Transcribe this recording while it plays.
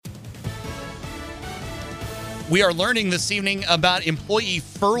We are learning this evening about employee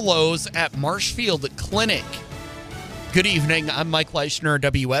furloughs at Marshfield Clinic. Good evening. I'm Mike Leischner,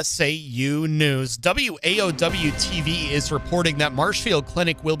 WSAU News. WAOW-TV is reporting that Marshfield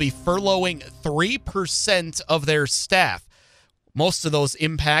Clinic will be furloughing 3% of their staff. Most of those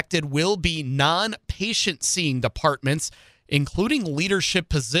impacted will be non-patient seeing departments, including leadership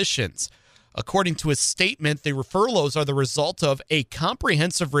positions. According to a statement, the furloughs are the result of a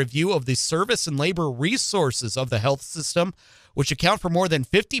comprehensive review of the service and labor resources of the health system, which account for more than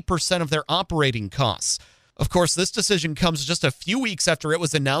 50% of their operating costs. Of course, this decision comes just a few weeks after it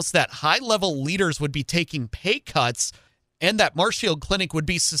was announced that high-level leaders would be taking pay cuts and that Marshfield Clinic would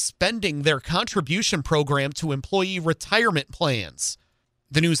be suspending their contribution program to employee retirement plans.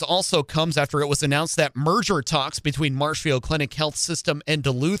 The news also comes after it was announced that merger talks between Marshfield Clinic Health System and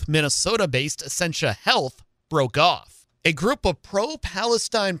Duluth, Minnesota-based Essentia Health broke off. A group of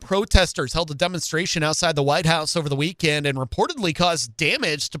pro-Palestine protesters held a demonstration outside the White House over the weekend and reportedly caused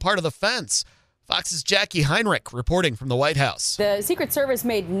damage to part of the fence. Fox's Jackie Heinrich reporting from the White House. The Secret Service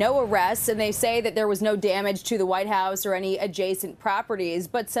made no arrests, and they say that there was no damage to the White House or any adjacent properties,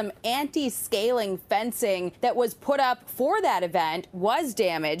 but some anti-scaling fencing that was put up for that event was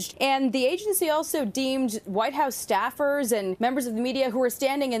damaged. And the agency also deemed White House staffers and members of the media who were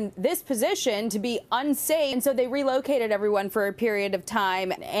standing in this position to be unsafe, and so they relocated everyone for a period of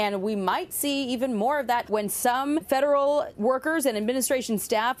time. And we might see even more of that when some federal workers and administration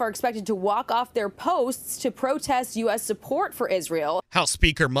staff are expected to walk off their posts to protest U.S. support for Israel. House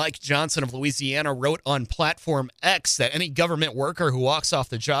Speaker Mike Johnson of Louisiana wrote on Platform X that any government worker who walks off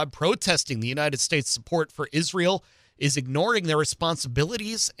the job protesting the United States' support for Israel is ignoring their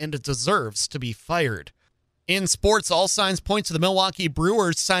responsibilities and deserves to be fired. In sports, all signs point to the Milwaukee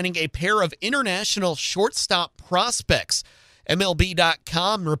Brewers signing a pair of international shortstop prospects.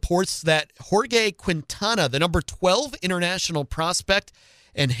 MLB.com reports that Jorge Quintana, the number 12 international prospect,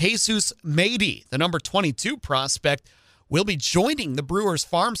 and Jesus Mady, the number 22 prospect, will be joining the Brewers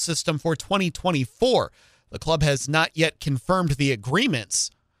farm system for 2024. The club has not yet confirmed the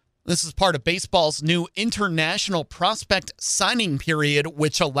agreements. This is part of baseball's new international prospect signing period,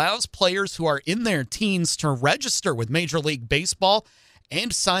 which allows players who are in their teens to register with Major League Baseball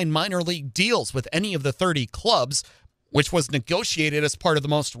and sign minor league deals with any of the 30 clubs, which was negotiated as part of the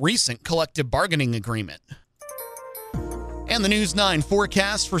most recent collective bargaining agreement. And the News 9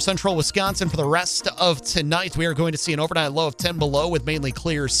 forecast for central Wisconsin for the rest of tonight. We are going to see an overnight low of 10 below with mainly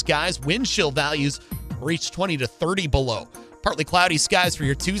clear skies. Wind chill values reach 20 to 30 below. Partly cloudy skies for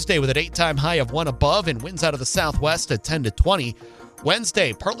your Tuesday with an 8-time high of 1 above and winds out of the southwest at 10 to 20.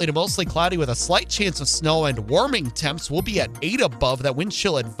 Wednesday, partly to mostly cloudy with a slight chance of snow, and warming temps will be at 8 above. That wind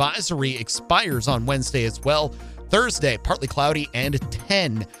chill advisory expires on Wednesday as well. Thursday, partly cloudy and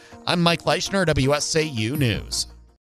 10. I'm Mike Leischner, WSAU News.